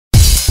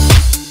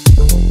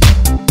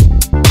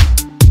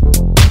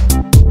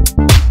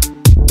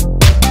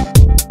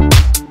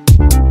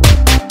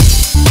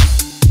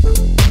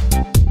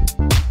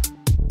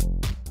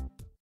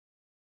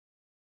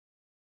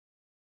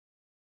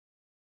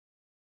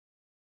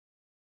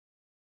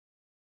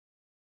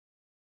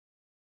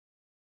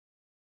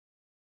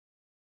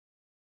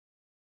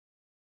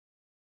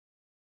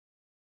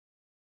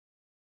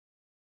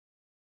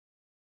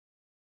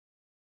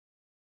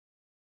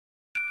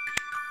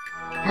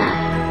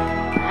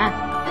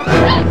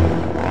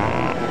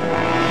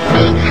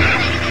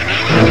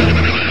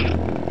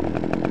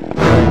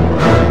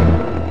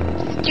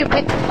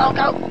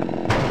go!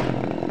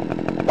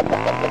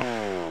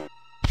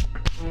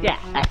 Yeah,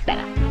 that's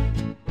better.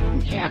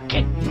 You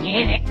can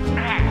get it.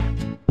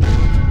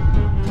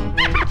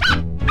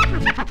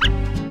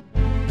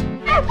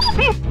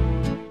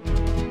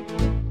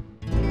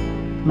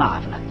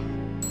 Marvelous.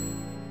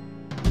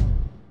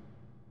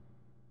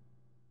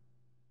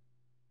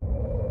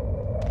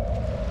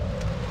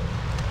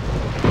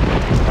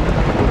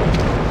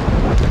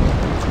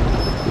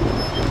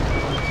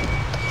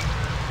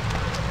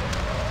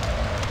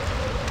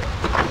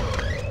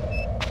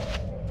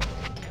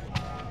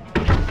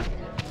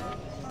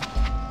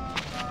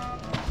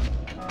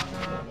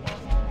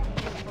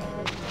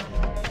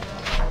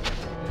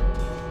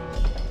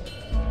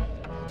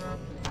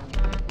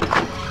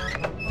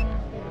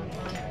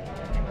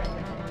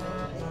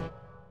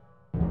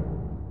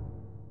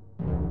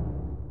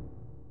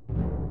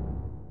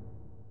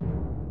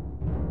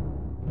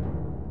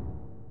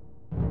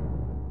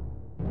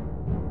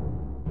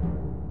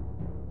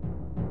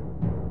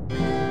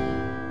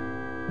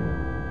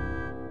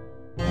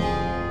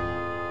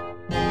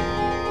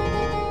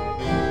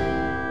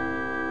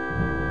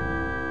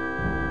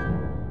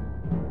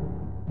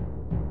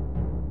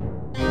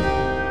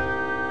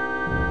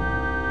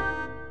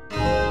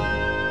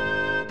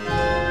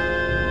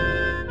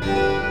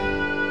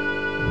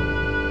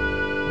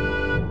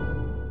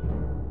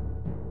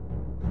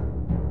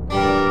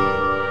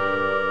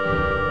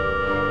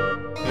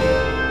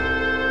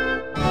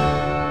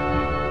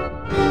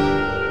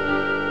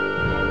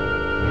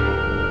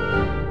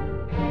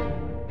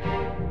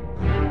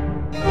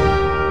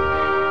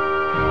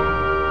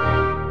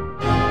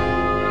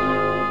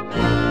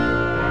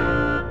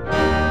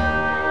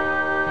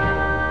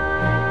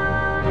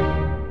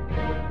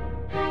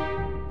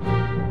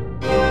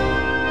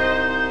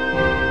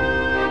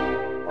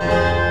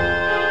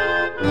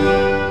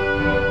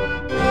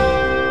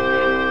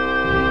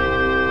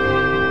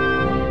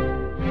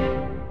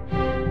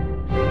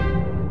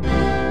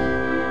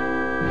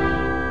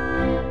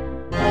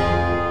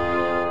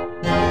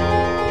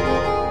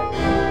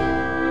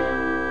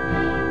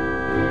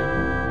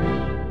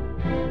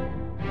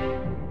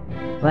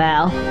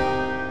 Well,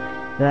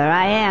 there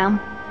I am.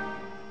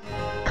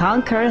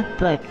 Conker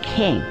the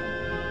King.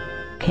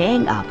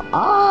 King of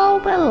all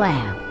the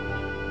land.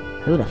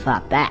 Who'd have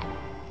thought that?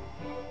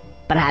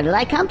 But how did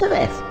I come to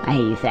this, I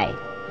hear you say?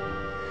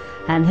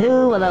 And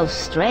who are those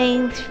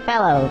strange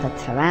fellows that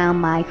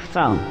surround my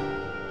throne?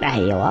 I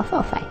hear you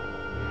also say.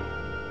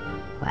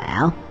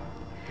 Well,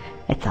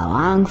 it's a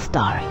long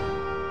story.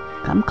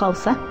 Come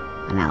closer,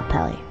 and I'll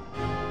tell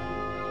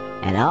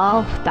you. It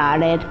all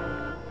started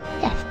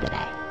yesterday.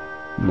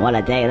 What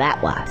a day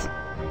that was.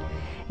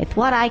 It's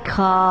what I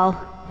call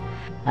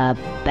a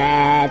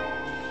bad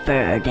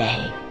fur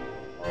day.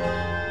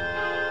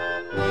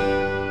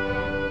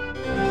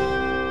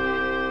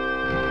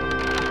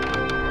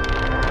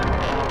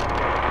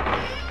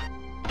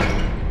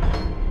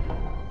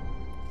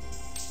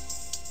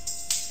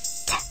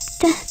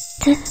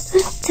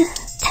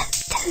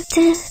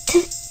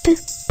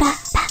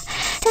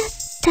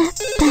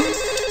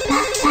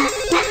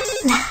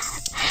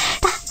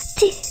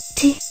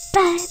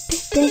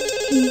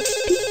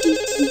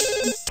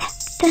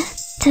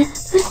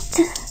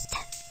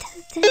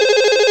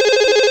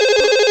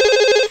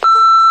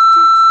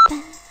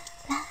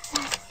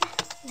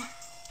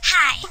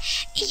 Hi,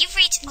 you've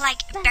reached,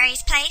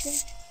 Barry's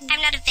place.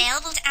 I'm not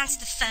available to answer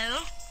the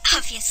phone,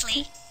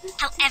 obviously.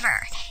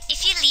 However,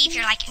 if you leave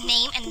your,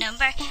 name and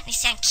number and you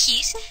sound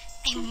cute,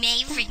 I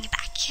may ring you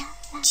back.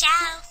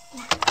 Ciao.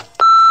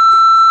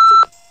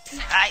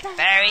 Hi,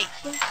 Barry.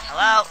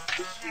 Hello?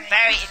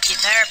 Barry, if you're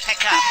there,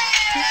 pick up.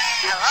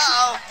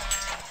 Hello?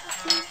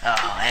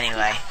 Oh,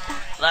 anyway.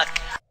 Look.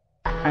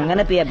 I'm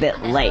gonna be a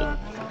bit late.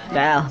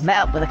 Well, met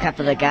up with a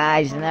couple of the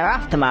guys and they're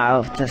off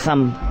tomorrow to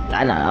some,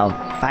 I don't know,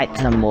 fight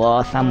some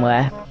war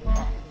somewhere.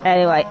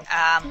 Anyway,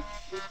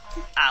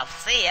 I'll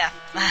see ya.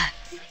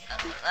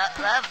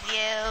 Love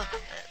you.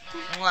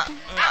 Mwah,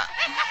 mwah.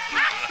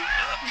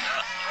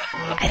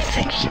 I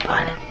think she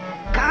won it.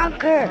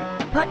 Conker,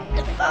 put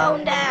the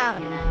phone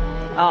down.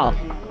 Oh,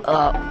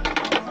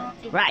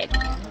 right.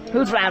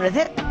 Whose round is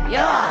it?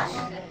 Yours.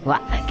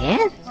 What,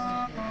 again?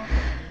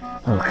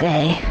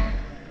 Okay.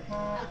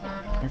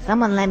 Can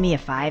someone lend me a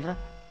 $5?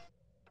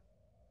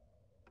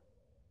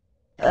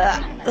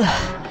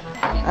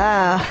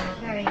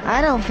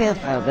 I don't feel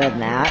so good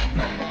now.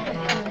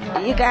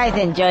 You guys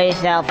enjoy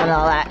yourself and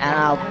all that, and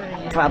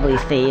I'll probably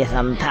see you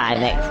sometime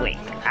next week.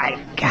 I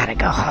gotta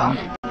go home.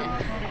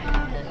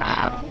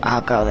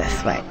 I'll go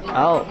this way.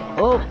 Oh,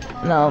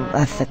 no,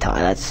 that's the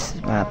toilets.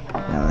 Go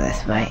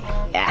this way.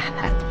 Yeah,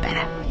 that's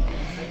better.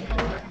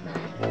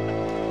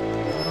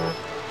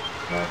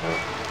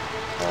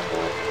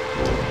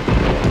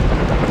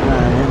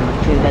 Didn't look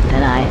too good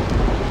tonight.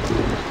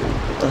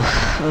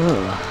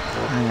 Ooh,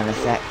 hang on a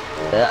sec.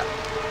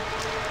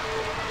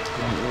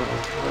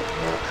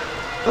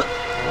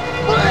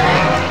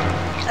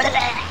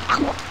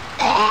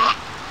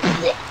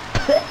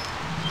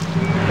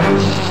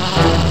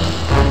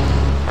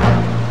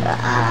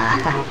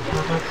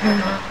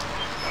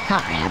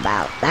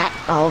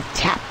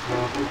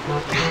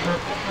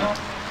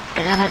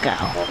 go.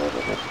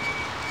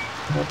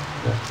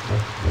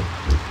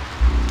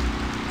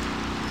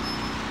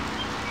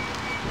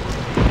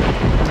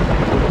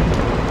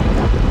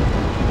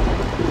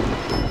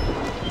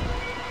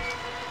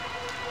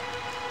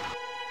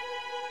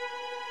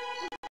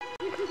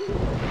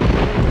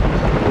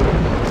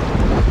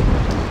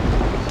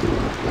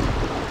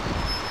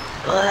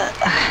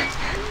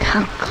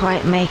 Can't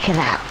quite make it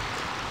out.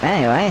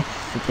 Anyway,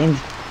 it seems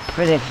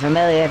pretty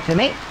familiar to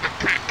me.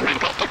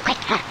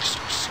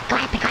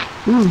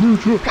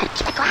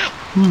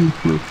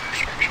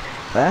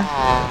 What?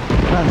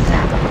 What was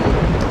that?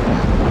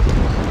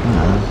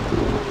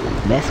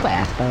 This way,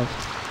 I suppose.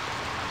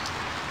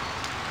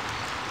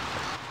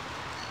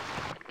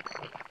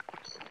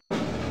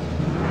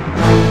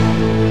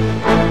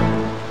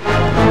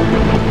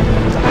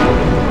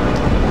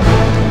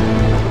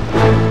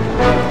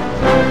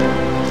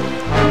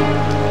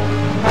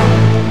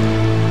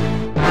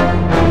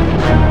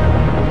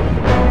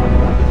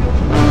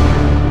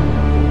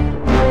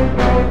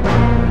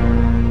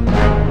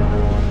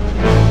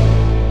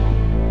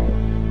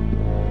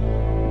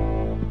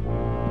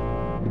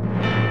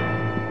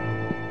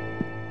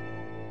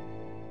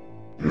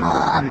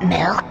 More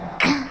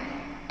milk,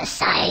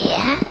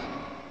 sire?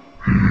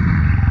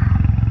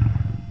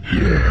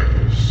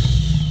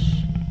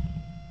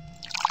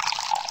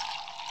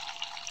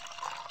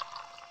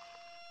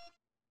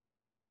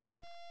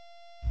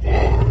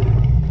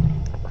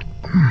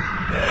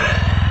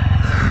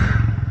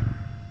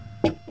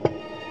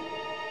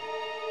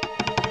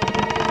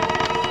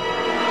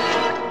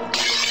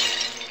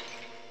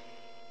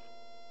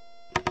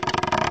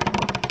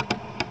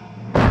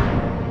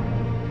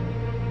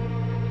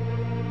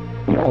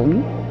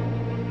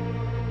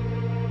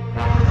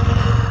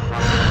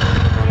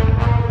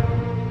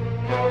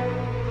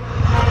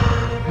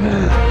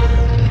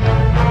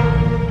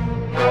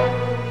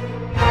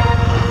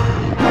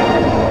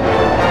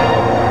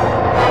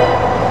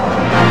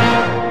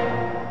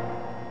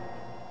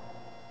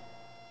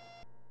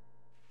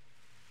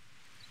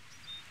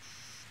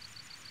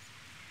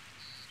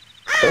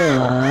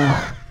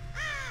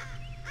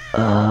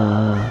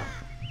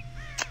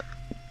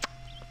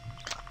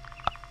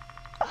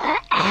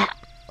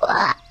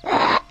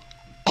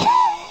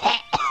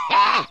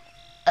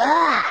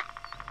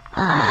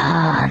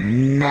 Oh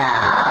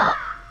no.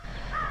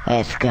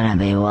 It's gonna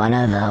be one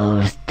of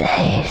those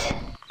days.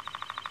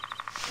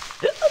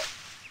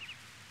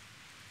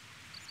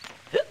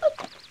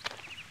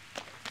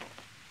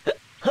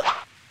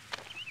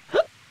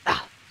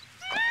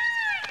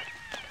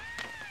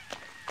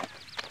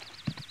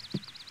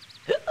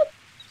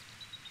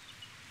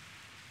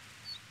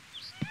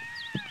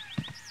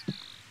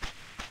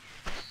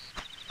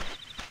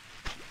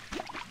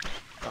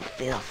 I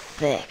feel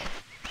sick.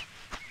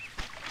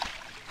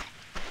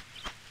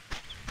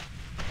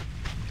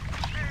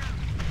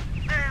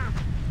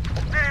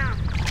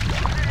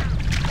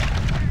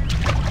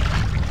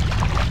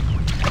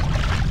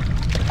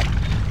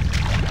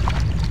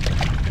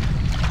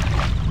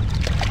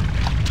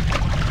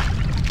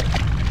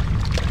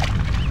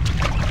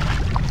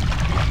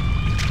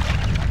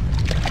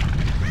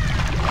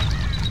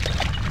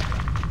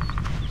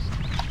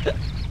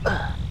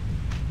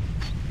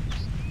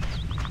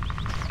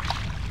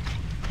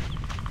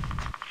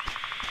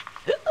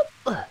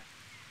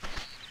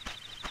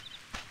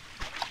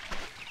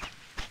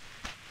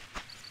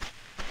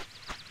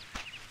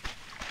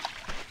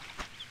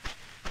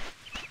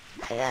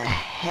 I got a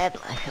head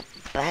like a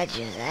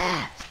badger's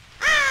ass.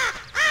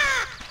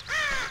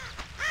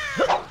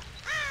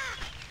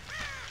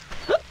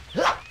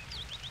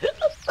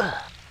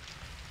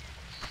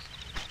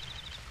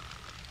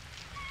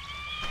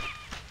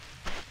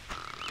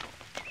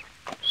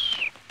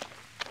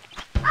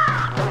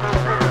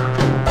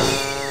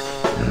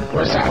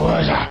 What's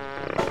that?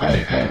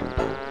 Hey,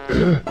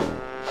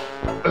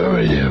 who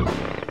are you?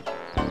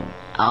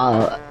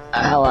 Oh,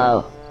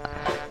 hello.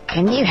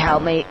 Can you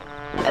help me?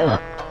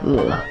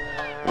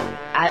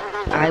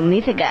 I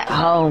need to get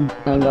home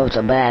and go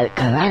to bed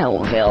because I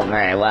don't feel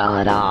very well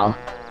at all.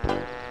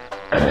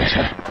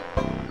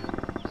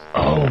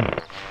 Oh,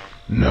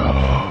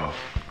 no.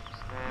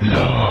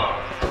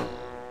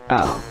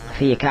 Oh,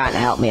 so you can't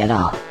help me at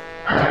all?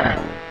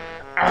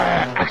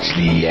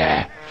 Actually,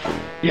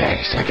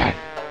 yes, I can.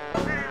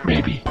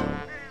 Maybe.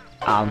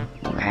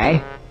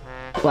 Okay.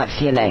 What's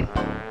your name?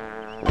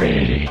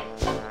 Beardy.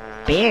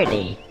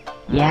 Beardy?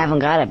 You haven't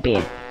got a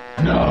beard.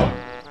 No.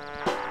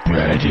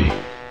 Birdie.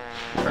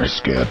 I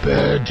scare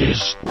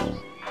birdies.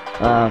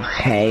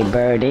 Okay,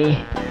 Birdie.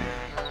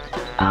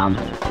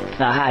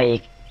 So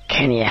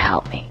can you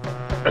help me?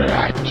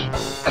 Right.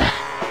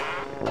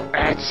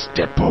 Let's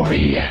step over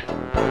here.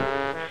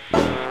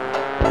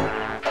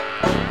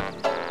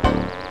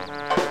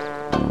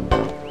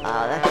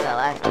 Oh, that's the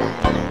last time.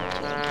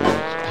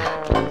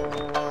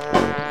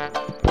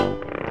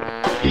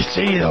 You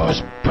see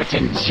those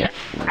buttons?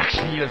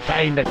 Actually, you'll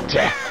find that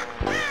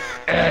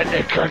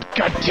they're called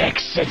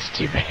context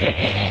sensitive.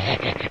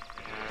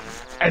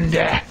 And,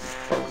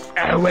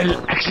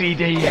 well, actually,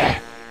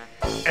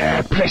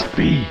 Press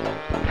B.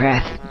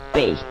 Press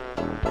B.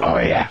 Oh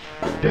yeah,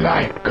 the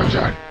light goes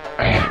on.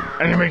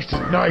 And it makes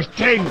a nice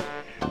ting.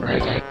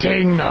 Right, a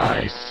ting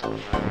noise.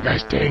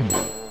 Nice ting.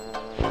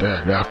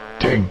 The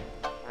ting.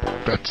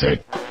 That's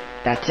it.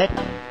 That's it?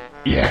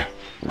 Yeah.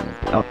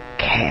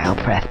 Okay, I'll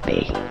press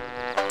B.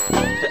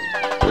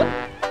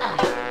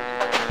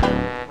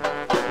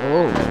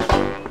 Ooh.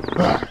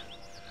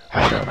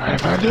 Hello, my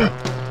father.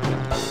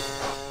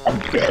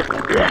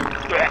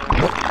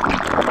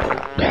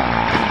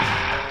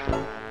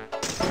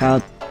 So,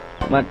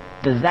 what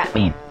does that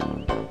mean?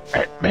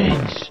 It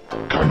means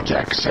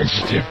contact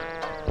sensitive.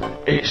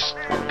 It's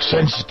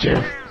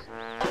sensitive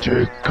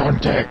to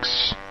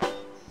contacts.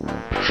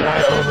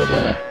 Try over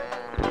there.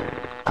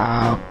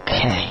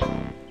 Okay.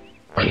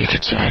 Or you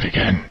could try it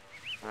again.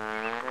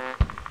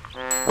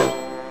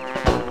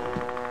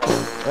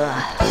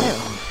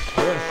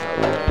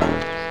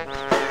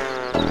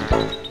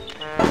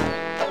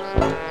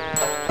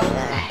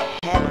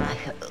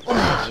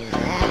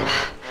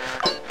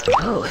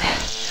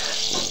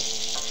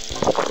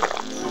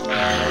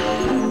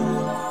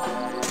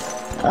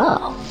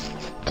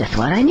 Oh, just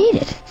what I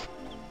needed.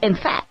 In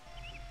fact,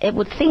 it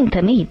would seem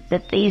to me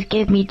that these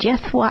give me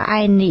just what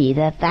I need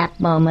at that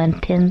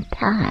moment in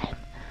time.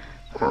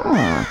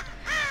 Oh,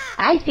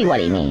 I see what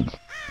he means.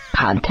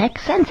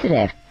 Context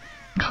sensitive.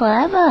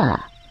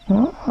 Clever.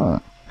 Oh,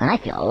 I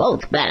feel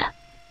loads better.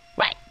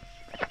 Right,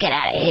 let's get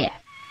out of here.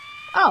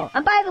 Oh,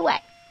 and by the way,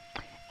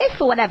 if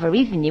for whatever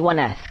reason you want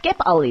to skip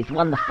all these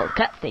wonderful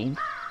cutscenes,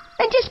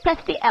 then just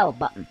press the L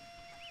button.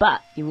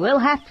 But you will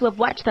have to have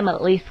watched them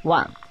at least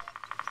once.